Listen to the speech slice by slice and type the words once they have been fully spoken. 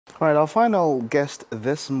All right, our final guest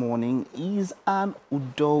this morning is an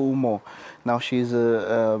Udo-Uno. Now,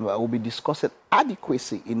 we'll be discussing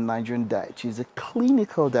adequacy in Nigerian diet. She's a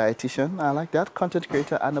clinical dietitian, I like that, content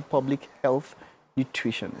creator, and a public health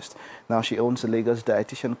nutritionist. Now, she owns a Lagos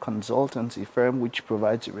dietitian consultancy firm which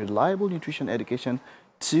provides reliable nutrition education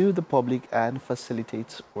to the public and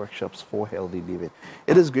facilitates workshops for healthy living.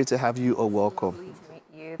 It is great to have you. Welcome. Lovely to meet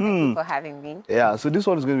you. Thank you for having me. Yeah, so this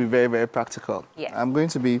one is going to be very, very practical. Yes. I'm going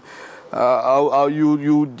to be,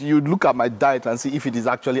 you look at my diet and see if it is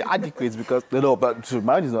actually adequate because, no, but so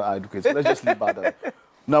mine is not adequate. So let's just leave that.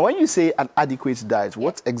 Now, when you say an adequate diet,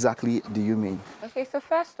 what exactly do you mean? Okay, so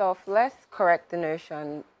first off, let's correct the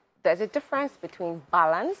notion. There's a difference between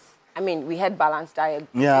balance. I mean, we had balanced diet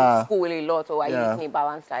in school a lot, or I used a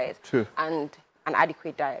balanced diet. True. And an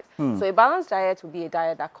adequate diet. So a balanced diet would be a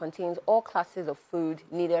diet that contains all classes of food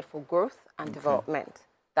needed for growth and development.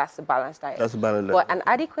 That's a balanced diet. That's a balanced diet. But an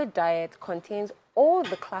adequate diet contains all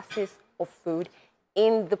the classes of food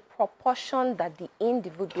in the proportion that the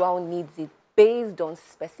individual needs it based on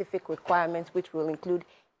specific requirements, which will include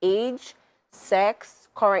age, sex,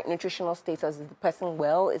 current nutritional status. Is the person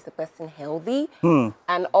well? Is the person healthy?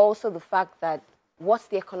 And also the fact that what's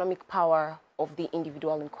the economic power of the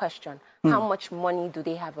individual in question? How much money do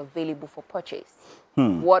they have available for purchase?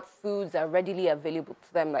 What foods are readily available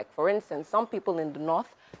to them? Like, for instance, some people in the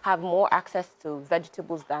north have more access to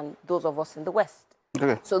vegetables than those of us in the west.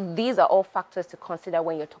 Okay. So these are all factors to consider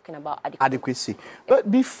when you're talking about adequacy. But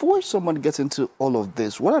before someone gets into all of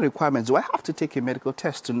this, what are the requirements? Do I have to take a medical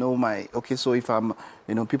test to know my, so if I'm,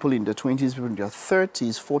 people in their 20s, people in their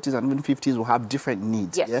 30s, 40s, and even 50s will have different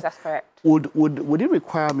needs. Yes, that's correct. Would it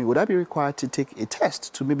require me, would I be required to take a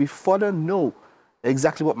test to maybe further know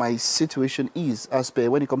exactly what my situation is as per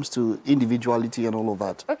when it comes to individuality and all of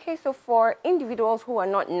that? Okay, so for individuals who are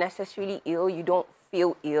not necessarily ill, you don't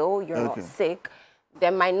feel ill, you're not sick,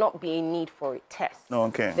 there might not be a need for a test.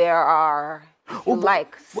 Okay. There are,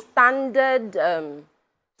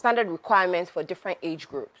 standard requirements for different age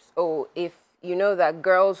groups. If you know that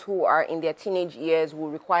girls who are in their teenage years will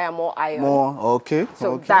require more iron.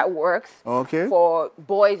 So that works. Okay. For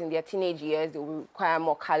boys in their teenage years, they will require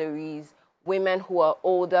more calories. Women who are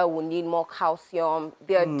older will need more calcium.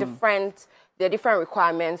 There are different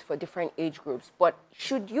requirements for different age groups. But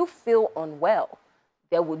should you feel unwell,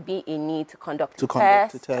 there would be a need to conduct a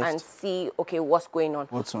test and see, okay, what's going on.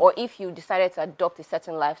 Or if you decided to adopt a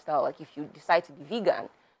certain lifestyle, like if you decide to be vegan,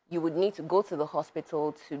 you would need to go to the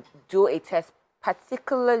hospital to do a test,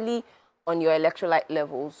 particularly on your electrolyte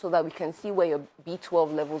levels, so that we can see where your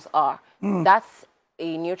B12 levels are. That's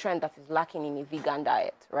a nutrient that is lacking in a vegan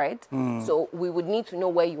diet, right? So we would need to know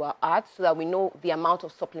where you are at so that we know the amount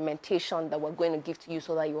of supplementation that we're going to give to you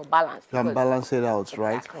so that you're balanced. You can balance it out,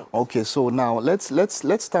 right? Okay, so now let's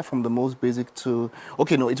start from the most basic to,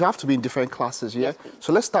 it will have to be in different classes, yeah? Yes,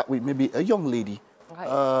 so let's start with maybe a young lady. Okay.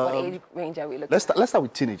 What age range are we looking at? Let's start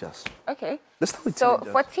with teenagers. Okay. Let's start with teenagers.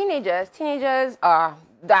 So for teenagers are,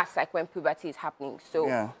 that's like when puberty is happening.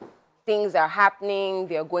 So things are happening,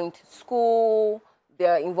 they're going to school,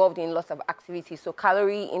 they're involved in lots of activities. So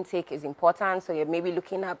calorie intake is important. So you're maybe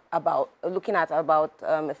looking at about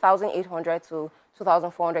 1,800 to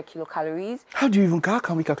 2,400 kilocalories. How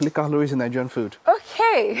can we calculate calories in Nigerian food?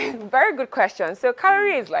 Okay, very good question. So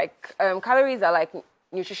calories are like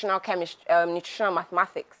nutritional chemistry, nutritional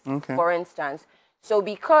mathematics, for instance. So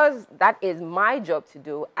because that is my job to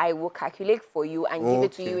do, I will calculate for you and give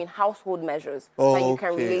it to you in household measures that you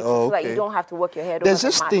can relate to, so that you don't have to work your head over. There's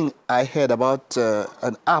this thing I heard about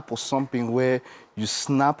an app or something where you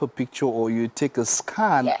snap a picture or you take a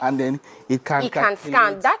scan and then it can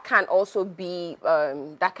scan. That can also be a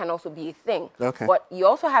thing. Okay. But you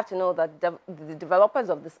also have to know that the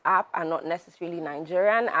developers of this app are not necessarily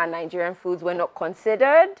Nigerian, and Nigerian foods were not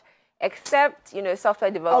considered. Except, software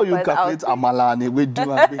developers. How you calculate amala and we do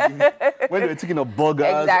when we're taking of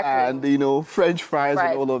burgers and, French fries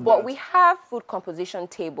and all of that. But we have food composition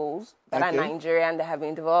tables that are Nigerian, that have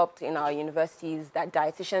been developed in our universities that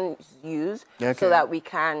dietitians use so that we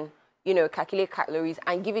can, calculate calories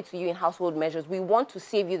and give it to you in household measures. We want to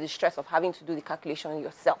save you the stress of having to do the calculation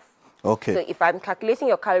yourself. Okay. So if I'm calculating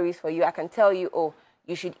your calories for you, I can tell you,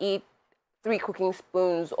 you should eat 3 cooking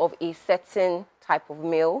spoons of a certain type of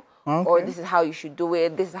meal. Or this is how you should do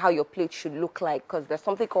it, this is how your plate should look like, because there's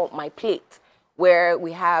something called My Plate, where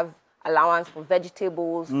we have allowance for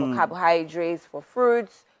vegetables, for carbohydrates, for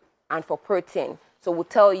fruits, and for protein. So we'll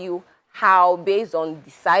tell you how, based on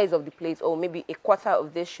the size of the plate, maybe a quarter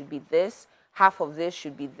of this should be this, half of this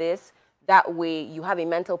should be this. That way you have a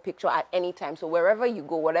mental picture at any time. So wherever you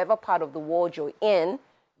go, whatever part of the world you're in,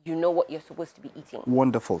 you know what you're supposed to be eating.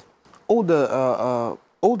 Wonderful.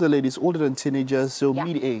 Older ladies, older than teenagers, so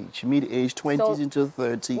mid-age, 20s so into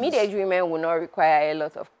 30s. Mid-age women will not require a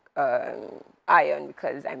lot of iron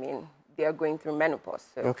because, I mean, they're going through menopause.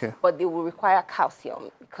 So, okay. But they will require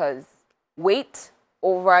calcium because weight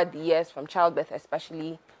over the years from childbirth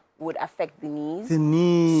especially would affect the knees. The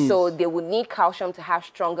knees. So they would need calcium to have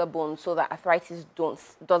stronger bones so that arthritis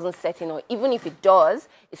doesn't set in, or even if it does,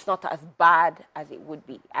 it's not as bad as it would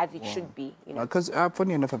be, as it should be. You know, because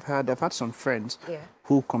funny enough, I've had some friends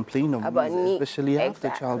who complain of about knees, especially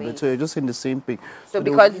after childbirth. So you're just in the same thing. So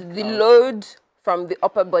because the load from the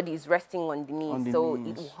upper body is resting on the knees, so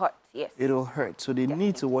it will hurt. Yes, it'll hurt. So they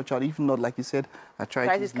need to watch out. If not, like you said,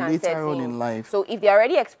 arthritis later on in life. So if they're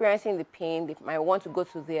already experiencing the pain, they might want to go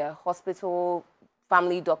to their hospital,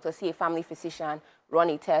 family doctor, see a family physician, run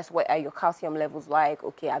a test. What are your calcium levels like?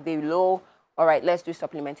 Okay, are they low? All right, let's do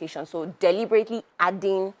supplementation. So deliberately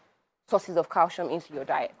adding sources of calcium into your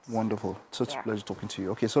diet. Wonderful. Such a pleasure talking to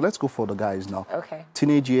you. Okay, so let's go for the guys now. Okay.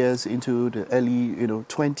 Teenage years into the early,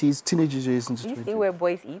 20s, teenage years into 20s. You see where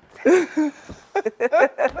boys eat?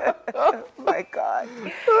 Oh my God.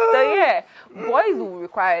 So yeah, boys will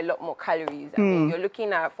require a lot more calories. I mean, you're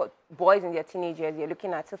looking at, for boys in their teenage years, you're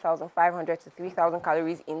looking at 2,500 to 3,000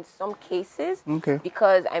 calories in some cases. Okay.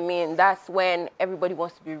 Because, I mean, that's when everybody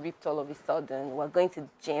wants to be ripped all of a sudden. We're going to the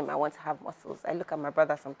gym, I want to have muscles. I look at my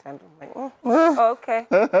brother sometimes, I'm like, oh, okay.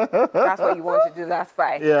 That's what you want to do, that's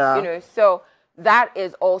fine. Yeah. You know, so that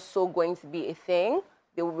is also going to be a thing.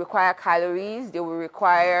 They will require calories. They will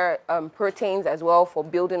require proteins as well for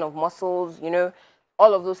building of muscles. You know,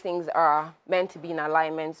 all of those things are meant to be in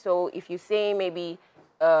alignment. So if you say maybe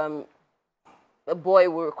a boy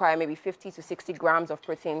will require maybe 50 to 60 grams of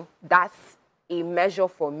protein, that's a measure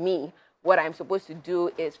for me. What I'm supposed to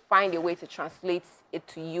do is find a way to translate it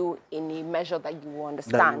to you in a measure that you will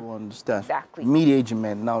understand. That you will understand. Exactly. Mid-age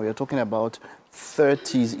men, now you're talking about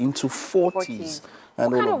 30s into 40s.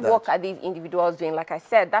 What kind of work are these individuals doing? Like I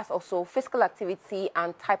said, that's also physical activity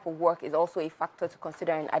and type of work is also a factor to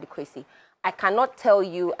consider in adequacy. I cannot tell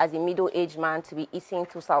you as a middle-aged man to be eating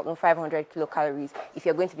 2,500 kilocalories if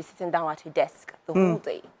you're going to be sitting down at your desk the whole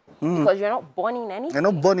day. Because you're not burning anything.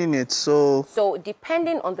 You're not burning it, so... So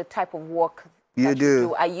depending on the type of work you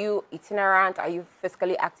do, are you itinerant? Are you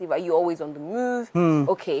physically active? Are you always on the move?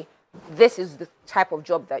 Okay. This is the type of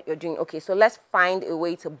job that you're doing. Okay, so let's find a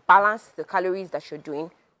way to balance the calories that you're doing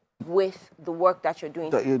with the work that you're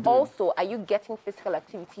doing. Also, are you getting physical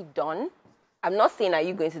activity done? I'm not saying are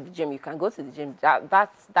you going to the gym. You can go to the gym.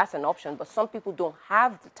 That's an option, but some people don't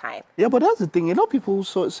have the time. Yeah, but that's the thing. A lot of people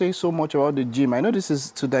say so much about the gym. I know this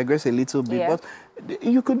is to digress a little bit, but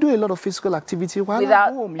you could do a lot of physical activity while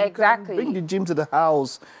at home. You can bring the gym to the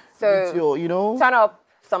house. So, with your, turn up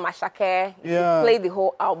some ashake, play the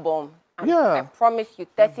whole album. And I promise you,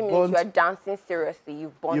 30 minutes, you are dancing seriously.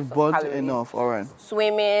 You've burnt calories. Enough, all right.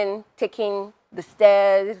 Swimming, taking the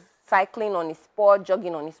stairs, cycling on a spot,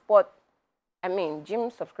 jogging on a spot. I mean,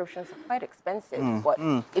 gym subscriptions are quite expensive, but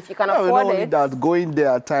if you can afford not only that, going there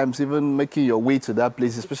at times, even making your way to that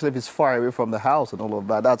place, especially if it's far away from the house and all of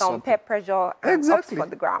that, that's some peer pressure exactly for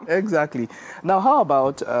the gram. Exactly. Now, how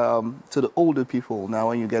about to the older people? Now,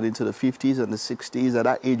 when you get into the 50s and the 60s, at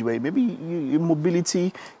that age where maybe your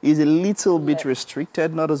mobility is a little bit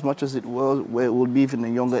restricted, not as much as it was where it would be even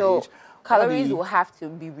in a younger age. Calories will have to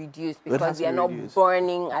be reduced because they are not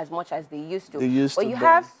burning as much as they used to. But you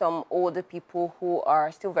have some older people who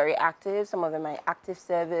are still very active. Some of them are active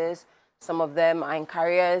service. Some of them are in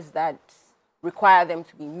careers that require them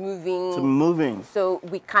to be moving. So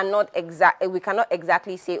we cannot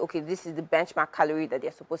exactly say, okay, this is the benchmark calorie that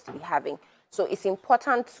they're supposed to be having. So it's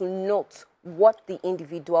important to note what the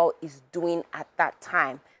individual is doing at that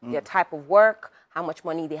time, their type of work, how much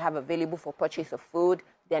money they have available for purchase of food,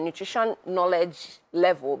 their nutrition knowledge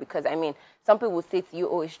level, because I mean, some people will say to you,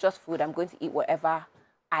 oh, it's just food, I'm going to eat whatever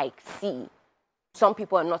I see. Some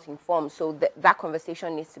people are not informed, so that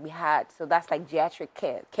conversation needs to be had. So that's like geriatric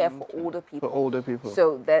care for older people. For older people.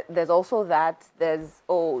 So there's also that. There's,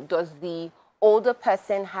 does the older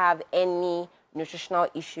person have any nutritional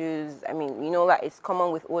issues? I mean, you know that it's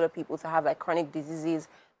common with older people to have like chronic diseases,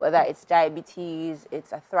 whether it's diabetes,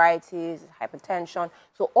 it's arthritis, hypertension.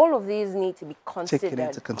 So all of these need to be considered. Taken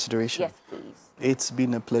into consideration. Yes, please. It's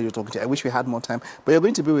been a pleasure talking to you. I wish we had more time, but you're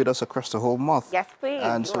going to be with us across the whole month. Yes, please.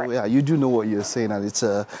 And so, yeah, you do know what you're saying, and it's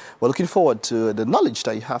we're looking forward to the knowledge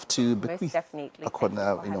that you have to bequeath. Most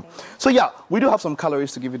definitely. So, yeah, we do have some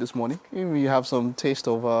calories to give you this morning. We have some taste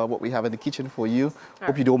of what we have in the kitchen for you.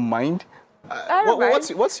 Hope you don't mind.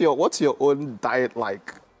 What's your own diet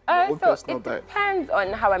like? Your own So personal it diet? depends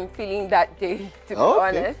on how I'm feeling that day, to be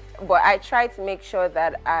honest. But I try to make sure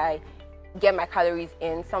that I get my calories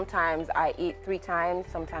in. Sometimes I eat 3 times,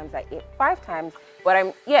 sometimes I eat 5 times.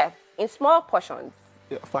 But in small portions.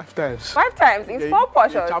 Yeah, 5 times. 5 times in small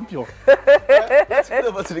portions. Champion. Let's head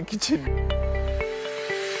over to the kitchen.